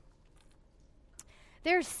promises.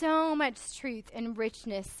 There's so much truth and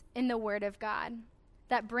richness in the Word of God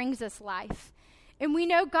that brings us life. And we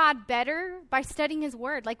know God better by studying his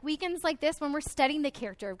word. Like weekends like this, when we're studying the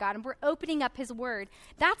character of God and we're opening up his word,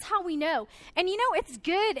 that's how we know. And it's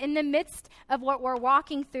good in the midst of what we're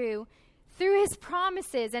walking through through his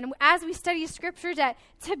promises, and as we study scripture,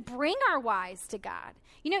 to bring our whys to God.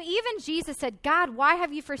 You know, even Jesus said, God, why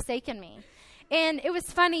have you forsaken me? And it was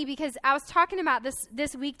funny because I was talking about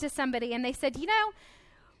this week to somebody, and they said, you know,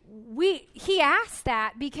 he asked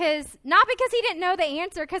that because, not because he didn't know the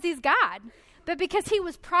answer because he's God, but because he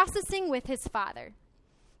was processing with his Father.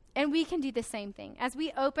 And we can do the same thing. As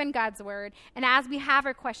we open God's word and as we have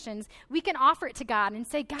our questions, we can offer it to God and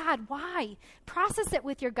say, God, why? Process it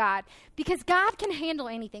with your God, because God can handle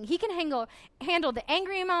anything. He can handle the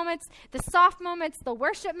angry moments, the soft moments, the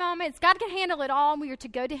worship moments. God can handle it all, and we are to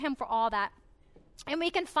go to him for all that. And we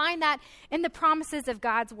can find that in the promises of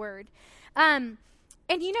God's word. And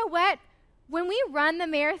you know what? When we run the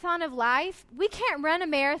marathon of life, we can't run a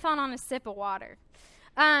marathon on a sip of water.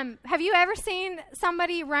 Have you ever seen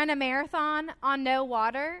somebody run a marathon on no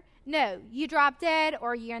water? No, you drop dead,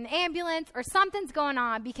 or you're in the ambulance, or something's going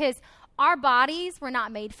on, because our bodies were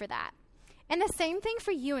not made for that. And the same thing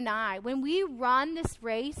for you and I. When we run this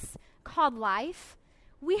race called life,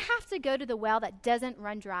 we have to go to the well that doesn't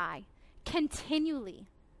run dry continually,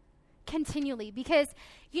 because,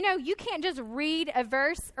 you know, you can't just read a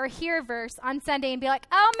verse or hear a verse on Sunday and be like,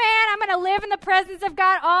 oh, man, I'm going to live in the presence of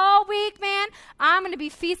God all week, man. I'm going to be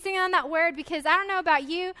feasting on that word, because I don't know about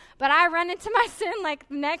you, but I run into my sin like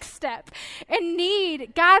the next step and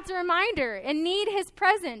need God's reminder and need his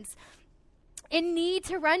presence and need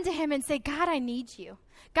to run to him and say, God, I need you.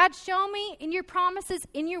 God, show me in your promises,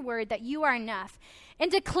 in your word, that you are enough.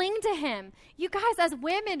 And to cling to him. You guys, as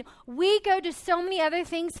women, we go to so many other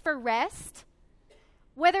things for rest.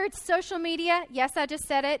 Whether it's social media, yes, I just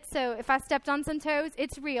said it, so if I stepped on some toes,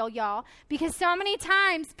 it's real, y'all. Because so many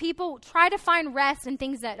times people try to find rest in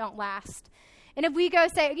things that don't last. And if we go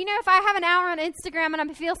say, you know, if I have an hour on Instagram and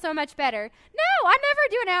I feel so much better. No, I never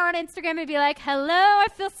do an hour on Instagram and be like, hello, I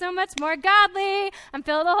feel so much more godly. I'm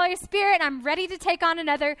filled with the Holy Spirit. And I'm ready to take on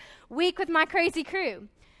another week with my crazy crew.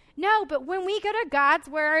 No, but when we go to God's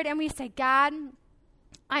word and we say, God,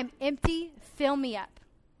 I'm empty, fill me up.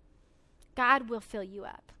 God will fill you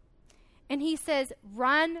up. And he says,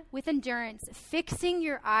 run with endurance, fixing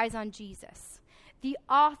your eyes on Jesus, the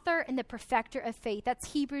author and the perfecter of faith.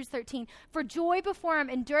 That's Hebrews 13. For joy before him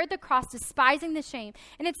endured the cross, despising the shame.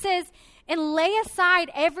 And it says, and lay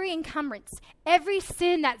aside every encumbrance, every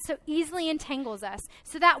sin that so easily entangles us,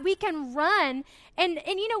 so that we can run. And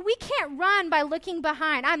you know, we can't run by looking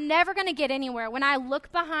behind. I'm never going to get anywhere when I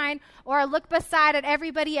look behind or I look beside at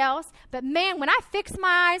everybody else. But man, when I fix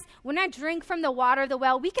my eyes, when I drink from the water of the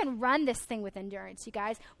well, we can run this thing with endurance, you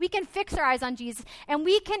guys. We can fix our eyes on Jesus, and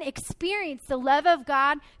we can experience the love of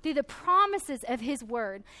God through the promises of his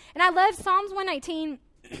word. And I love Psalms 119.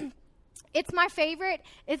 It's my favorite.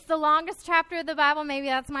 It's the longest chapter of the Bible. Maybe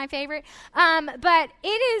that's my favorite. But it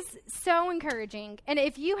is so encouraging. And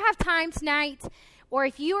if you have time tonight, or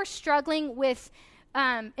if you are struggling with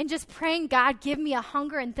and just praying, God, give me a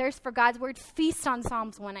hunger and thirst for God's word, feast on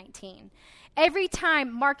Psalms 119. Every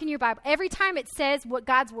time, mark in your Bible, every time it says what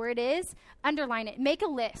God's word is, underline it. Make a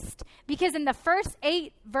list. Because in the first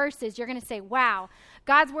 8 verses, you're going to say, wow,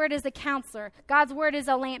 God's word is a counselor. God's word is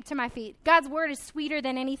a lamp to my feet. God's word is sweeter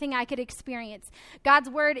than anything I could experience. God's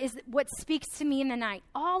word is what speaks to me in the night.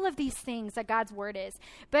 All of these things that God's word is.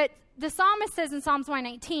 But the psalmist says in Psalms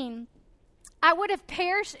 119, I would have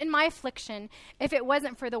perished in my affliction if it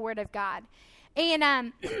wasn't for the word of God.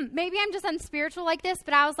 And maybe I'm just unspiritual like this,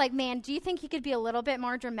 but I was like, man, do you think he could be a little bit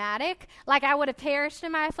more dramatic? Like, I would have perished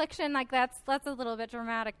in my affliction? Like, that's a little bit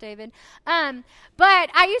dramatic, David. But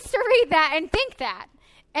I used to read that and think that.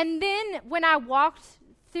 And then when I walked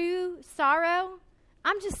through sorrow,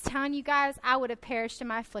 I'm just telling you guys, I would have perished in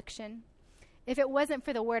my affliction if it wasn't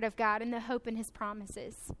for the word of God and the hope in his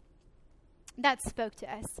promises that spoke to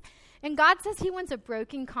us. And God says he wants a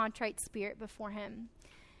broken, contrite spirit before him.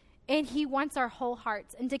 And he wants our whole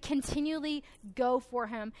hearts and to continually go for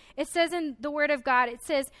him. It says in the word of God, it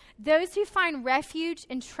says, those who find refuge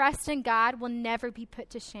and trust in God will never be put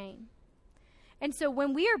to shame. And so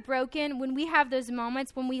when we are broken, when we have those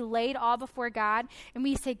moments, when we lay it all before God and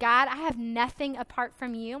we say, God, I have nothing apart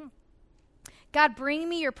from you. God, bring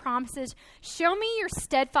me your promises. Show me your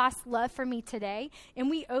steadfast love for me today. And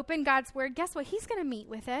we open God's word. Guess what? He's going to meet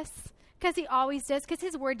with us. Because he always does, because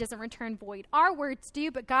his word doesn't return void. Our words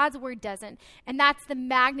do, but God's word doesn't. And that's the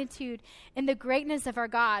magnitude and the greatness of our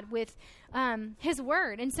God with his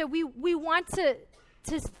word. And so we want to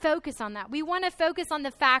focus on that. We want to focus on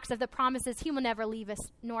the facts of the promises he will never leave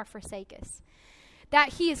us nor forsake us.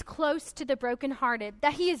 that he is close to the brokenhearted,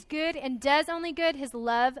 that he is good and does only good. His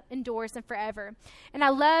love endures and forever. And I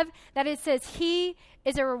love that it says he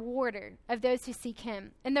is a rewarder of those who seek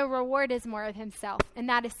him. And the reward is more of himself. And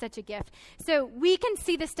that is such a gift. So we can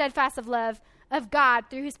see the steadfast of love of God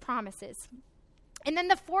through his promises. And then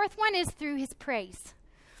the fourth one is through his praise.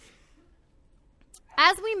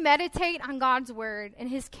 As we meditate on God's word and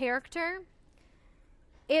his character,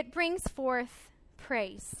 it brings forth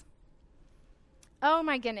praise. Oh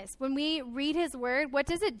my goodness. When we read his word, what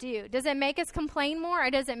does it do? Does it make us complain more,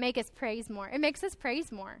 or does it make us praise more? It makes us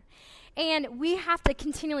praise more. And we have to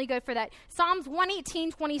continually go for that. Psalms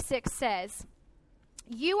 118:26 says,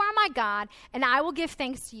 "You are my God, and I will give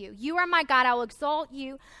thanks to you. You are my God, I will exalt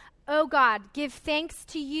you. O God, give thanks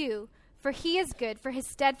to you, for he is good, for his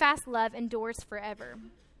steadfast love endures forever."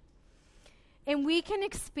 And we can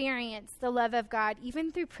experience the love of God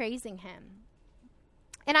even through praising him.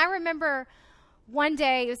 And I remember one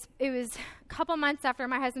day, it was a couple months after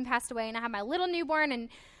my husband passed away, and I had my little newborn, and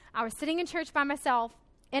I was sitting in church by myself,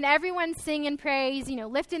 and everyone's singing praise,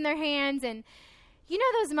 lifting their hands. And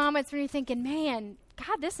those moments when you're thinking, man,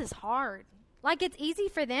 God, this is hard. Like, it's easy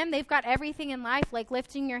for them. They've got everything in life, like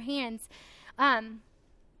lifting your hands.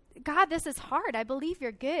 God, this is hard. I believe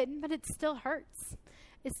you're good, but it still hurts.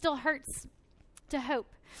 It still hurts to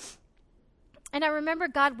hope. And I remember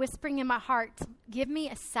God whispering in my heart, give me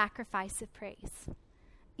a sacrifice of praise,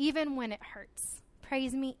 even when it hurts.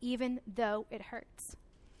 Praise me even though it hurts.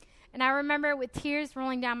 And I remember with tears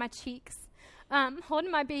rolling down my cheeks,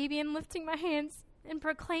 holding my baby and lifting my hands and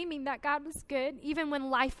proclaiming that God was good, even when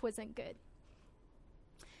life wasn't good.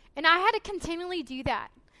 And I had to continually do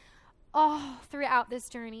that all throughout this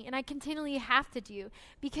journey, and I continually have to do,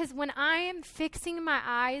 because when I am fixing my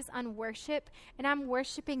eyes on worship and I'm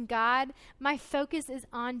worshiping God, my focus is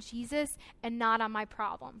on Jesus and not on my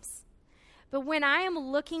problems. But when I am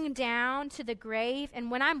looking down to the grave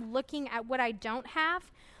and when I'm looking at what I don't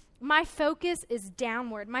have, my focus is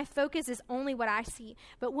downward. My focus is only what I see.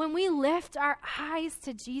 But when we lift our eyes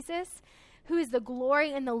to Jesus, who is the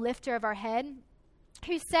glory and the lifter of our head,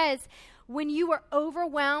 who says, when you are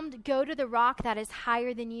overwhelmed, go to the rock that is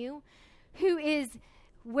higher than you, who is,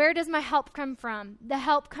 where does my help come from? The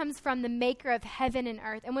help comes from the maker of heaven and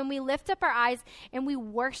earth. And when we lift up our eyes and we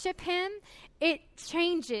worship him, it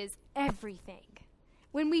changes everything.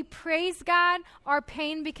 When we praise God, our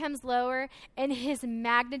pain becomes lower, and his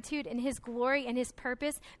magnitude and his glory and his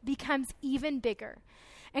purpose becomes even bigger.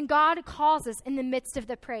 And God calls us in the midst of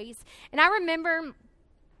the praise. And I remember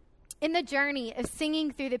in the journey of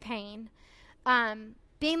singing through the pain,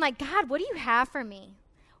 being like, God, what do you have for me?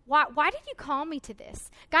 Why did you call me to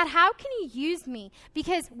this? God, how can you use me?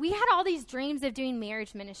 Because we had all these dreams of doing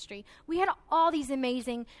marriage ministry. We had all these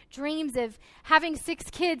amazing dreams of having 6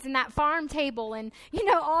 kids and that farm table and,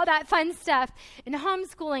 all that fun stuff, and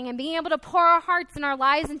homeschooling and being able to pour our hearts and our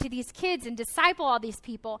lives into these kids and disciple all these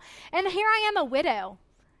people. And here I am, a widow.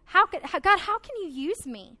 God, how can you use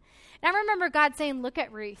me? And I remember God saying, look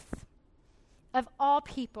at Ruth. Of all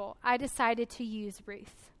people, I decided to use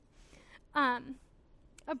Ruth,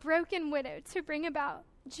 a broken widow, to bring about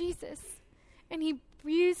Jesus. And he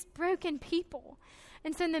used broken people.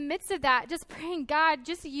 And so in the midst of that, just praying, God,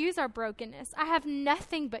 just use our brokenness. I have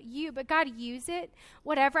nothing but you, but God, use it,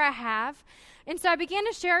 whatever I have. And so I began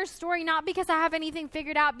to share a story, not because I have anything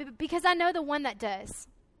figured out, but because I know the one that does.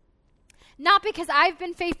 Not because I've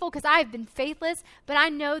been faithful, because I've been faithless, but I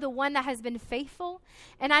know the one that has been faithful.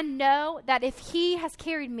 And I know that if he has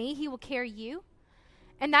carried me, he will carry you.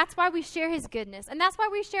 And that's why we share his goodness. And that's why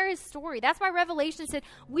we share his story. That's why Revelation said,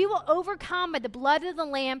 we will overcome by the blood of the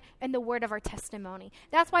Lamb and the word of our testimony.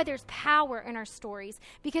 That's why there's power in our stories.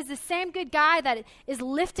 Because the same good guy that is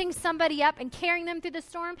lifting somebody up and carrying them through the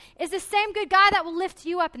storm is the same good guy that will lift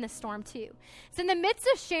you up in the storm too. So in the midst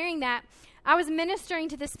of sharing that, I was ministering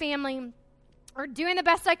to this family, or doing the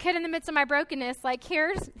best I could in the midst of my brokenness, like,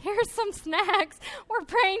 here's some snacks, we're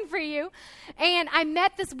praying for you. And I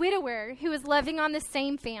met this widower who was living on the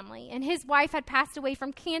same family, and his wife had passed away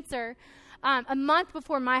from cancer a month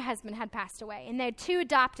before my husband had passed away, and they had 2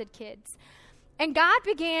 adopted kids. And God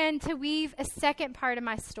began to weave a second part of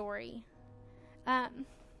my story that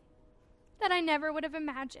I never would have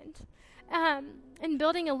imagined, in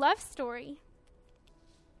building a love story,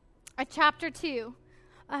 a chapter 2.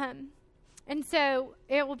 And so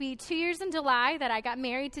it will be 2 years in July that I got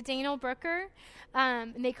married to Daniel Brooker.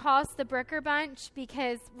 And they call us the Brooker Bunch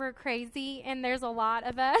because we're crazy and there's a lot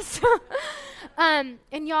of us. And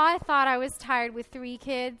y'all, I thought I was tired with 3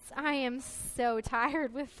 kids. I am so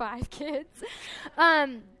tired with 5 kids.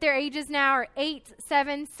 Their ages now are 8,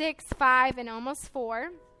 7, 6, 5, and almost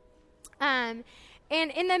 4. And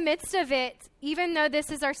in the midst of it, even though this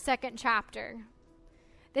is our second chapter,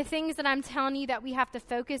 the things that I'm telling you that we have to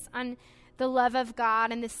focus on the love of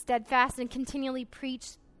God and the steadfast and continually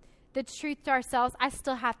preach the truth to ourselves, I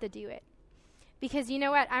still have to do it. Because you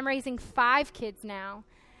know what? I'm raising 5 kids now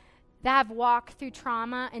that have walked through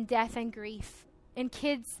trauma and death and grief. And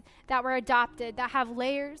kids that were adopted that have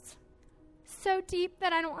layers so deep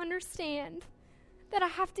that I don't understand. That I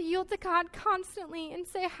have to yield to God constantly and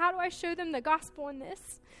say, how do I show them the gospel in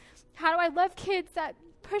this? How do I love kids that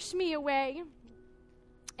push me away?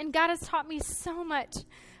 And God has taught me so much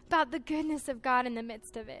about the goodness of God in the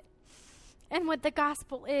midst of it. And what the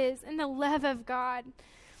gospel is and the love of God.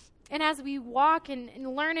 And as we walk and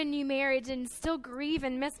learn a new marriage and still grieve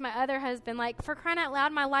and miss my other husband, like, for crying out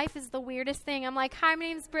loud, my life is the weirdest thing. I'm like, hi, my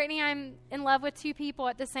name's Brittany. I'm in love with 2 people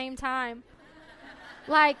at the same time.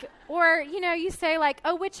 Like, or, you know, you say like,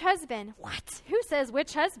 oh, which husband? What? Who says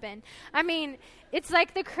which husband? I mean, it's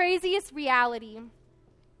like the craziest reality.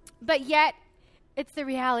 But yet, it's the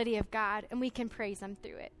reality of God, and we can praise him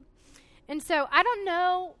through it. And so I don't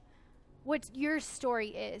know what your story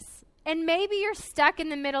is. And maybe you're stuck in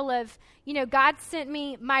the middle of, you know, God sent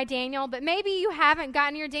me my Daniel, but maybe you haven't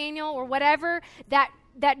gotten your Daniel or whatever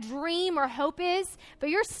that dream or hope is, but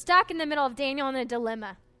you're stuck in the middle of Daniel in a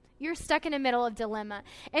dilemma. You're stuck in the middle of dilemma.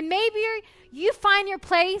 And maybe you find your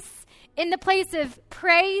place in the place of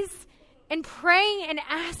praise and praying and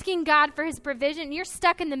asking God for his provision. You're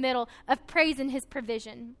stuck in the middle of praise and his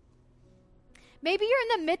provision. Maybe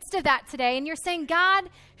you're in the midst of that today and you're saying, God,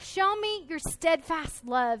 show me your steadfast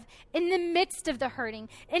love in the midst of the hurting,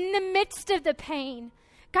 in the midst of the pain.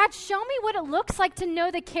 God, show me what it looks like to know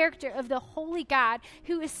the character of the holy God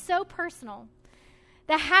who is so personal,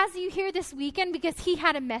 that has you here this weekend because he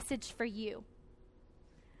had a message for you.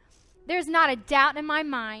 There's not a doubt in my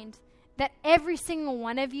mind that every single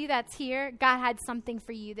one of you that's here, God had something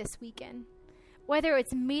for you this weekend. Whether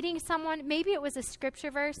it's meeting someone, maybe it was a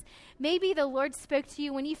scripture verse, maybe the Lord spoke to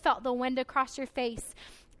you when you felt the wind across your face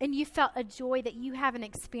and you felt a joy that you haven't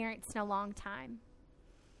experienced in a long time.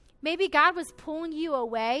 Maybe God was pulling you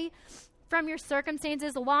away from your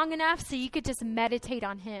circumstances long enough so you could just meditate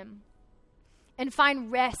on him and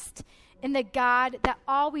find rest in the God that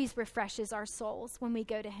always refreshes our souls when we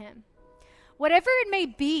go to him. Whatever it may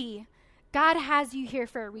be, God has you here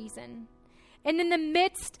for a reason. And in the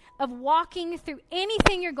midst of walking through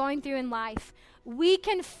anything you're going through in life, we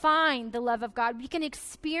can find the love of God. We can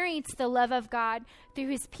experience the love of God through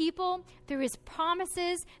his people, through his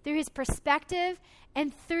promises, through his perspective,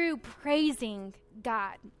 and through praising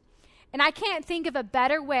God. And I can't think of a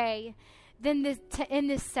better way than this to end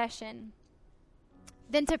this session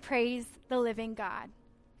than to praise the living God.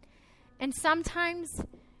 And sometimes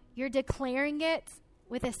you're declaring it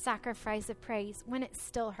with a sacrifice of praise when it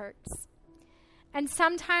still hurts. And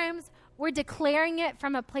sometimes we're declaring it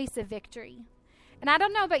from a place of victory. And I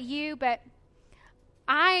don't know about you, but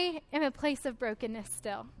I am a place of brokenness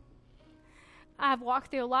still. I've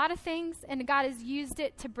walked through a lot of things, and God has used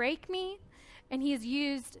it to break me. And he has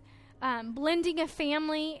used blending a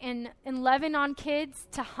family and loving on kids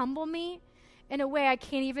to humble me in a way I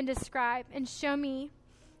can't even describe and show me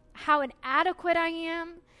how inadequate I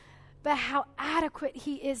am, but how adequate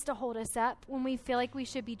he is to hold us up when we feel like we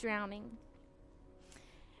should be drowning.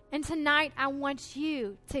 And tonight, I want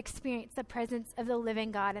you to experience the presence of the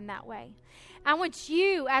living God in that way. I want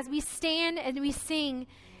you, as we stand and we sing,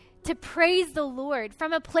 to praise the Lord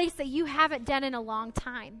from a place that you haven't done in a long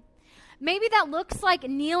time. Maybe that looks like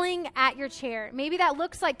kneeling at your chair. Maybe that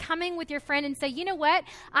looks like coming with your friend and say, you know what?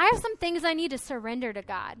 I have some things I need to surrender to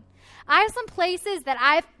God. I have some places that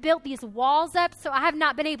I've built these walls up so I have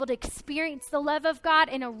not been able to experience the love of God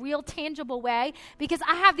in a real tangible way because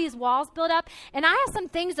I have these walls built up, and I have some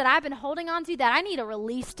things that I've been holding on to that I need to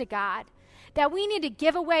release to God, that we need to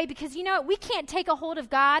give away because, you know what? We can't take a hold of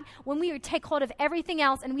God when we take hold of everything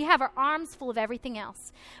else and we have our arms full of everything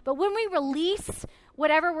else. But when we release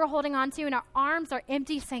whatever we're holding on to and our arms are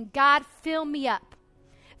empty, saying, God, fill me up.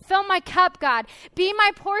 Fill my cup, God. Be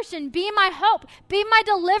my portion. Be my hope. Be my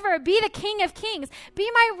deliverer. Be the King of Kings. Be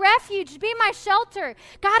my refuge. Be my shelter.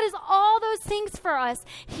 God is all those things for us.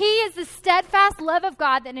 He is the steadfast love of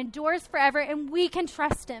God that endures forever, and we can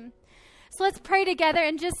trust him. So let's pray together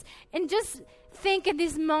and just think in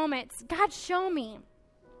these moments. God, show me.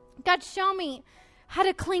 God, show me how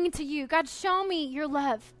to cling to you. God, show me your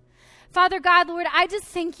love. Father God, Lord, I just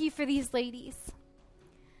thank you for these ladies.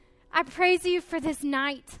 I praise you for this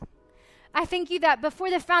night. I thank you that before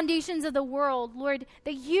the foundations of the world, Lord,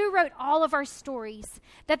 that you wrote all of our stories,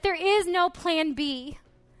 that there is no plan B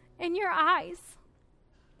in your eyes.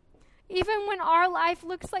 Even when our life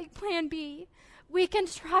looks like plan B, We can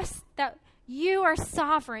trust that you are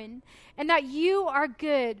sovereign and that you are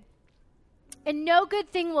good. And no good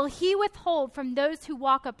thing will he withhold from those who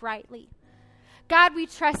walk uprightly. God, we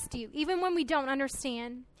trust you, even when we don't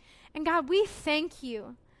understand. And God, we thank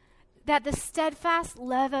you that the steadfast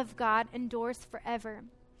love of God endures forever,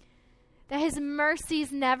 that his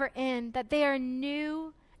mercies never end, that they are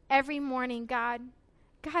new every morning, God.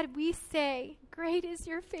 God, we say, great is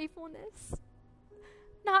your faithfulness,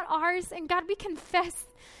 not ours. And God, we confess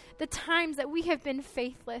the times that we have been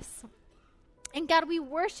faithless. And God, we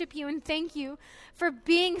worship you and thank you for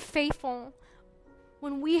being faithful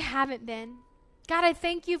when we haven't been. God, I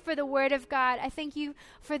thank you for the word of God. I thank you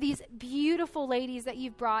for these beautiful ladies that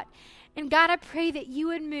you've brought. And God, I pray that you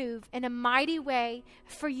would move in a mighty way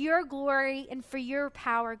for your glory and for your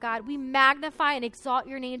power, God. We magnify and exalt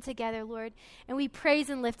your name together, Lord. And we praise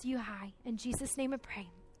and lift you high. In Jesus' name I pray.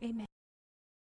 Amen.